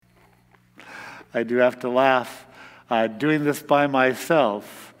I do have to laugh doing this by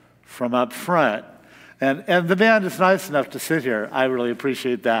myself from up front. And the band is nice enough to sit here. I really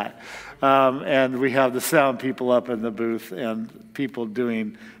appreciate that. And we have the sound people up in the booth and people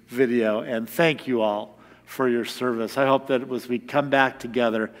doing video. And thank you all for your service. I hope that as we come back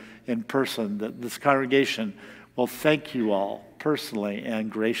together in person, that this congregation will thank you all personally and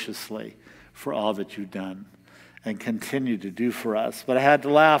graciously for all that you've done and continue to do for us. But I had to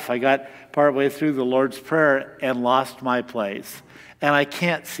laugh. I got partway through the Lord's Prayer and lost my place. And I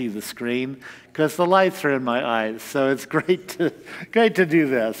can't see the screen because the lights are in my eyes. So it's great to do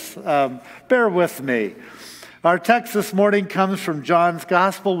this. Bear with me. Our text this morning comes from John's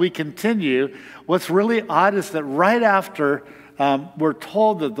Gospel. We continue. What's really odd is that right after we're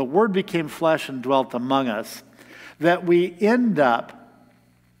told that the Word became flesh and dwelt among us, that we end up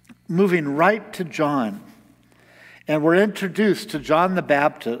moving right to John. And we're introduced to John the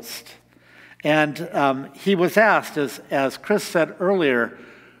Baptist. And he was asked, as Chris said earlier,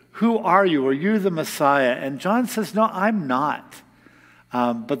 who are you? Are you the Messiah? And John says, no, I'm not.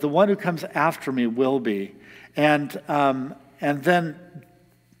 But the one who comes after me will be. And then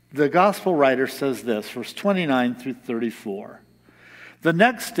the gospel writer says this, verse 29 through 34. The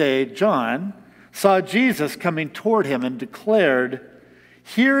next day, John saw Jesus coming toward him and declared,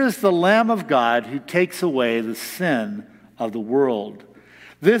 here is the Lamb of God who takes away the sin of the world.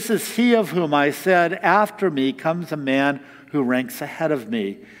 This is he of whom I said, after me comes a man who ranks ahead of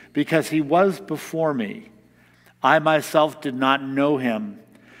me, because he was before me. I myself did not know him,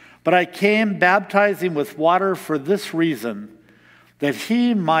 but I came baptizing with water for this reason, that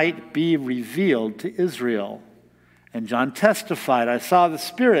he might be revealed to Israel. And John testified, I saw the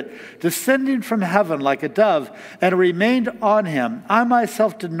Spirit descending from heaven like a dove, and it remained on him. I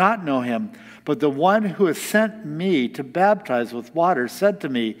myself did not know him, but the one who has sent me to baptize with water said to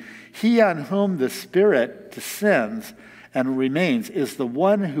me, he on whom the Spirit descends and remains is the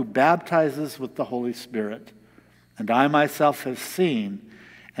one who baptizes with the Holy Spirit. And I myself have seen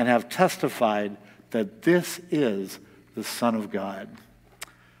and have testified that this is the Son of God.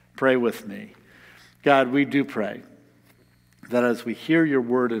 Pray with me. God, we do pray that as we hear your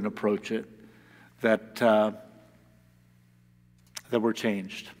word and approach it, that we're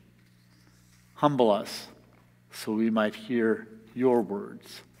changed. Humble us so we might hear your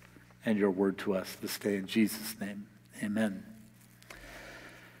words and your word to us this day. In Jesus' name, amen.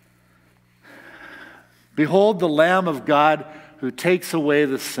 Behold the Lamb of God who takes away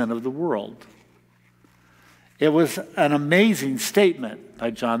the sin of the world. It was an amazing statement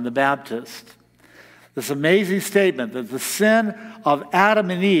by John the Baptist. This amazing statement that the sin of Adam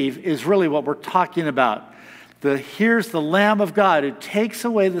and Eve is really what we're talking about. Here's the Lamb of God who takes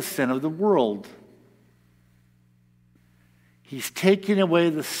away the sin of the world. He's taking away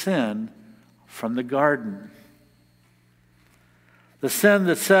the sin from the garden. The sin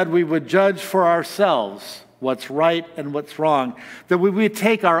that said we would judge for ourselves what's right and what's wrong, that we would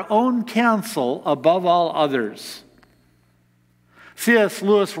take our own counsel above all others. C.S.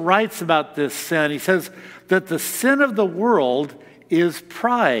 Lewis writes about this sin. He says that the sin of the world is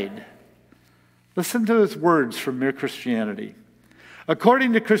pride. Listen to his words from Mere Christianity.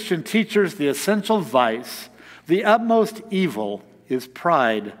 According to Christian teachers, the essential vice, the utmost evil, is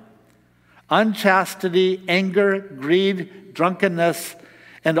pride. Unchastity, anger, greed, drunkenness,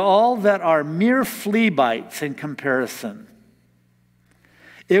 and all that are mere flea bites in comparison.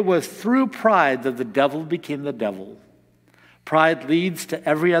 It was through pride that the devil became the devil. Pride leads to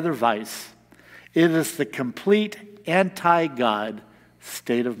every other vice. It is the complete anti-God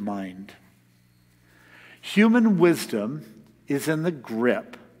state of mind. Human wisdom is in the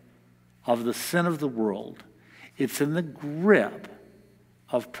grip of the sin of the world. It's in the grip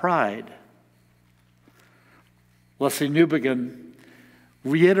of pride. Leslie Newbigin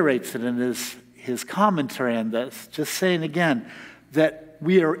reiterates it in his commentary on this, just saying again that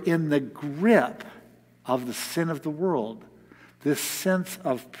we are in the grip of the sin of the world, this sense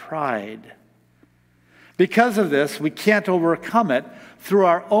of pride. Because of this, we can't overcome it through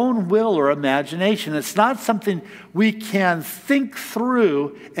our own will or imagination. It's not something we can think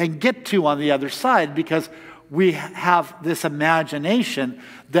through and get to on the other side because we have this imagination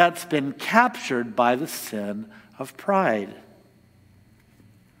that's been captured by the sin of pride.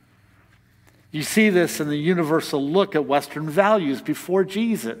 You see this in the universal look at Western values before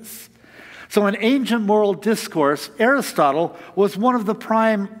Jesus. So in ancient moral discourse, Aristotle was one of the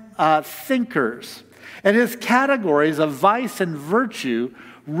prime thinkers. And his categories of vice and virtue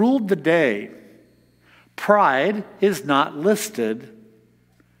ruled the day. Pride is not listed,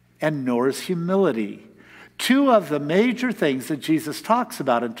 and nor is humility. Two of the major things that Jesus talks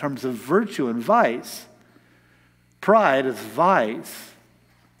about in terms of virtue and vice. Pride is vice,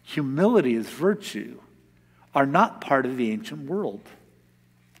 humility is virtue, are not part of the ancient world.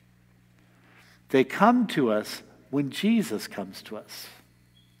 They come to us when Jesus comes to us.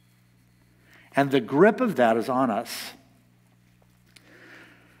 And the grip of that is on us.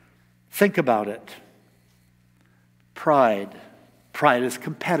 Think about it. Pride. Pride is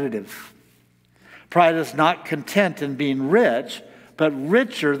competitive. Pride is not content in being rich, but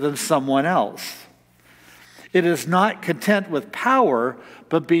richer than someone else. It is not content with power,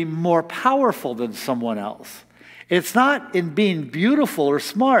 but being more powerful than someone else. It's not in being beautiful or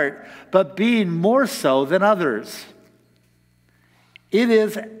smart, but being more so than others. It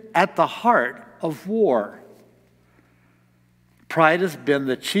is at the heart of war. Pride has been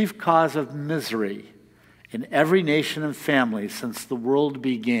the chief cause of misery in every nation and family since the world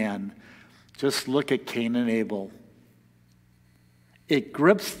began. Just look at Cain and Abel. It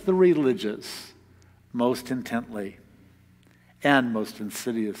grips the religious most intently and most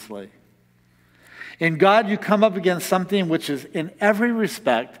insidiously. In God, you come up against something which is in every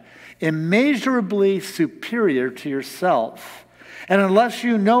respect immeasurably superior to yourself. And unless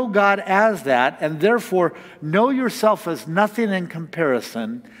you know God as that, and therefore know yourself as nothing in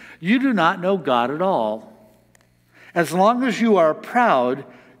comparison, you do not know God at all. As long as you are proud,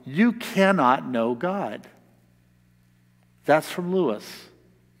 you cannot know God. That's from Lewis.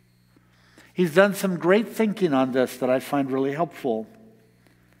 He's done some great thinking on this that I find really helpful.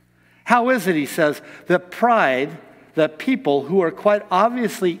 How is it, he says, that people who are quite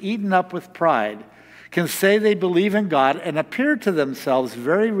obviously eaten up with pride can say they believe in God and appear to themselves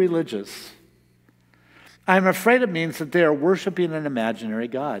very religious? I'm afraid it means that they are worshiping an imaginary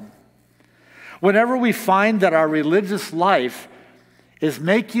God. Whenever we find that our religious life is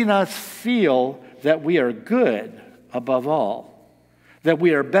making us feel that we are good above all, that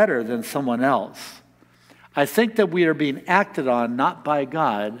we are better than someone else, I think that we are being acted on not by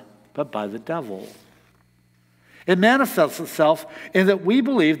God, but by the devil. It manifests itself in that we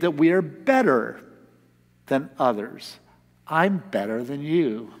believe that we are better than others. I'm better than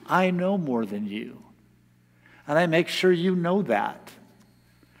you. I know more than you. And I make sure you know that.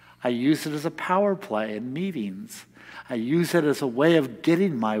 I use it as a power play in meetings. I use it as a way of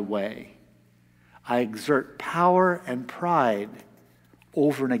getting my way. I exert power and pride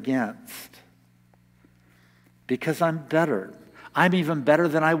over and against. Because I'm better. I'm even better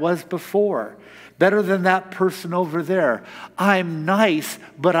than I was before. Better than that person over there. I'm nice,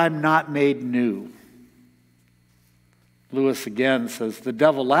 but I'm not made new. Lewis again says, the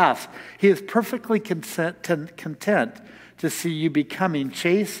devil laughs. He is perfectly content to see you becoming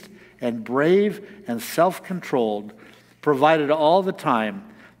chaste and brave and self-controlled, provided all the time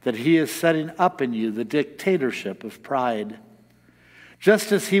that he is setting up in you the dictatorship of pride.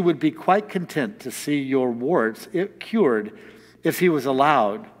 Just as he would be quite content to see your warts cured if he was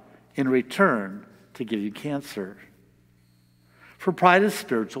allowed, in return, to give you cancer. For pride is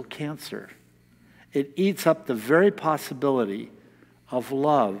spiritual cancer. It eats up the very possibility of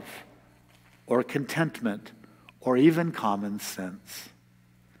love or contentment or even common sense.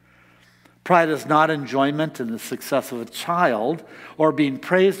 Pride is not enjoyment in the success of a child or being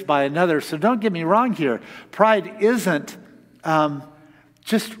praised by another. So don't get me wrong here. Pride isn't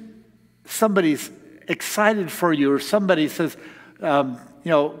just somebody's excited for you or somebody says,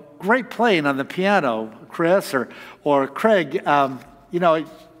 great playing on the piano, Chris or Craig,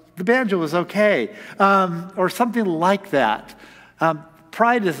 the banjo was okay, or something like that.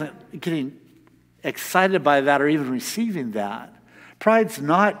 Pride isn't getting excited by that or even receiving that. Pride's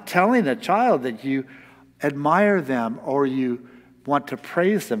not telling a child that you admire them or you want to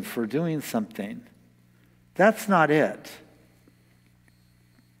praise them for doing something. That's not it.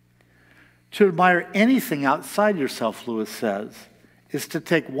 To admire anything outside yourself, Lewis says, is to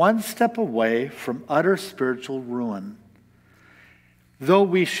take one step away from utter spiritual ruin. Though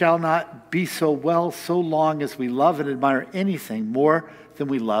we shall not be so well so long as we love and admire anything more than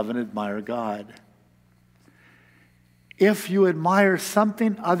we love and admire God. If you admire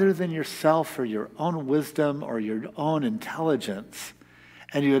something other than yourself or your own wisdom or your own intelligence,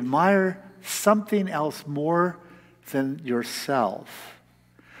 and you admire something else more than yourself,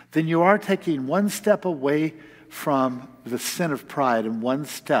 then you are taking one step away from the sin of pride and one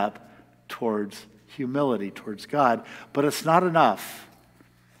step towards humility, towards God. But it's not enough.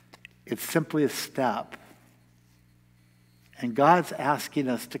 It's simply a step. And God's asking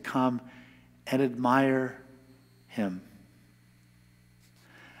us to come and admire him.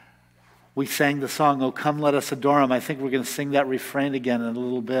 We sang the song, "Oh, come let us adore him." I think we're going to sing that refrain again in a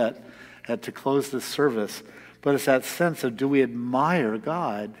little bit. to close this service, but it's that sense of, do we admire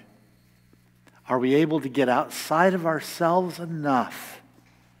God? Are we able to get outside of ourselves enough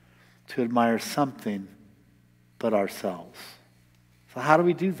to admire something but ourselves? So how do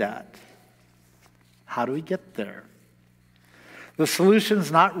we do that? How do we get there? The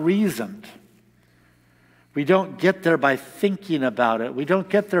solution's not reasoned. We don't get there by thinking about it. We don't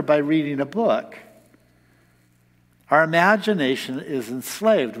get there by reading a book. Our imagination is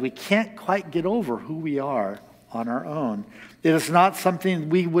enslaved. We can't quite get over who we are on our own. It is not something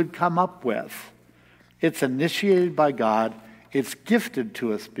we would come up with. It's initiated by God. It's gifted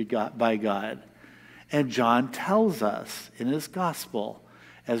to us by God. And John tells us in his gospel,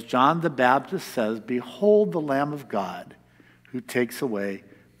 as John the Baptist says, "Behold the Lamb of God who takes away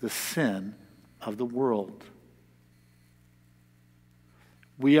the sin of the world."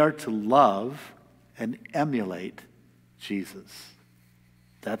 We are to love and emulate Jesus.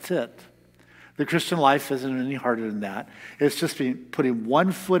 That's it. The Christian life isn't any harder than that. It's just putting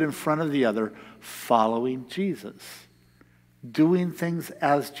one foot in front of the other, following Jesus. Doing things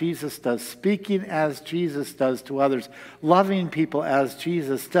as Jesus does, speaking as Jesus does to others, loving people as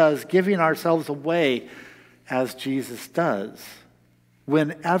Jesus does, giving ourselves away as Jesus does,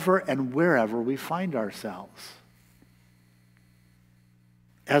 whenever and wherever we find ourselves.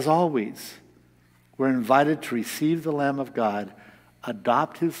 As always, we're invited to receive the Lamb of God,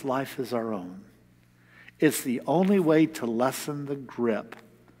 adopt his life as our own. It's the only way to lessen the grip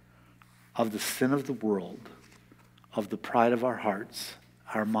of the sin of the world, of the pride of our hearts,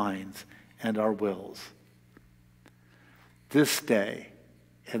 our minds, and our wills. This day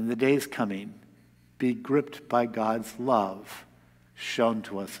and the days coming, be gripped by God's love shown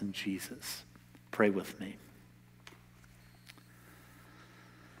to us in Jesus. Pray with me.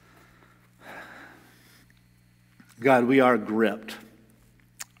 God, we are gripped.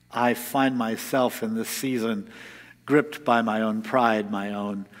 I find myself in this season gripped by my own pride, my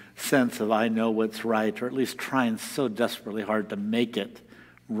own sense of I know what's right, or at least trying so desperately hard to make it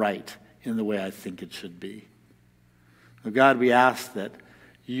right in the way I think it should be. So God, we ask that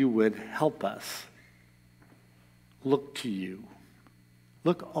you would help us look to you,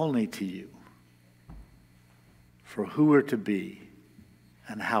 look only to you for who we're to be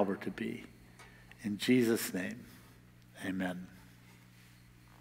and how we're to be. In Jesus' name, amen.